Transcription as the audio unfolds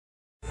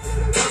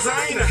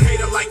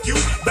like you.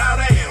 Bow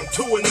down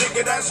to a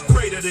nigga that's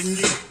greater than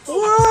you.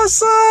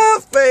 What's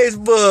up,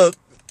 Facebook?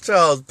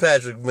 Charles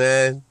Patrick,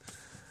 man.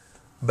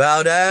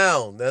 Bow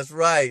down. That's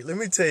right. Let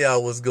me tell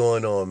y'all what's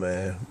going on,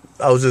 man.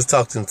 I was just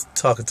talking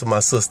to my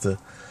sister,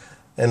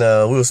 and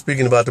we were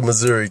speaking about the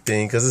Missouri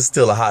thing because it's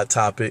still a hot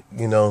topic,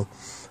 you know.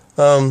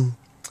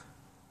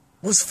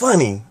 What's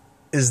funny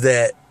is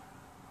that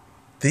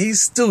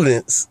these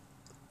students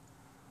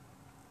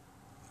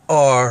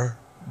are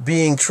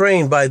being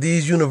trained by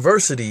these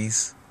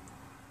universities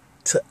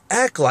to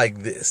act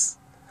like this.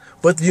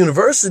 But the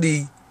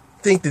university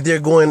think that they're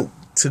going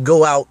to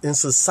go out in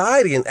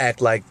society and act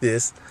like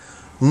this,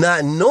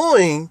 not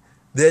knowing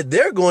that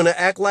they're going to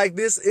act like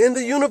this in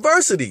the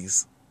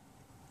universities.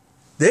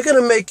 They're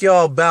going to make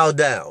y'all bow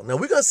down. Now,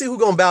 we're going to see who's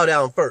going to bow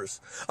down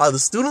first. Are the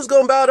students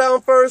going to bow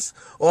down first,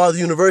 or are the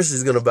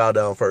universities going to bow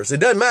down first? It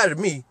doesn't matter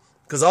to me,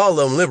 because all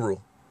of them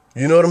liberal.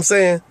 You know what I'm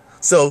saying?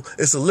 So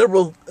it's a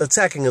liberal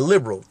attacking a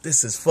liberal.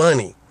 This is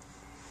funny.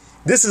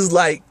 This is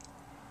like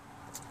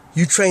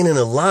you training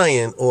a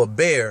lion or a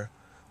bear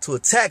to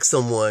attack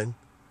someone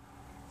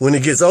when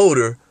it gets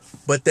older,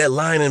 but that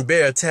lion and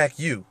bear attack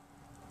you.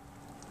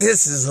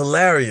 This is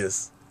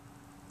hilarious.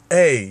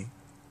 Hey,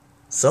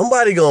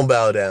 somebody gonna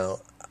bow down.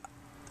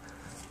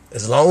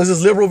 As long as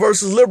it's liberal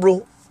versus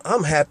liberal,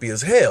 I'm happy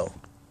as hell.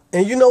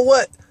 And you know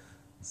what?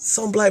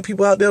 Some black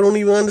people out there don't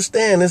even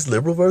understand it's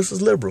liberal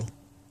versus liberal.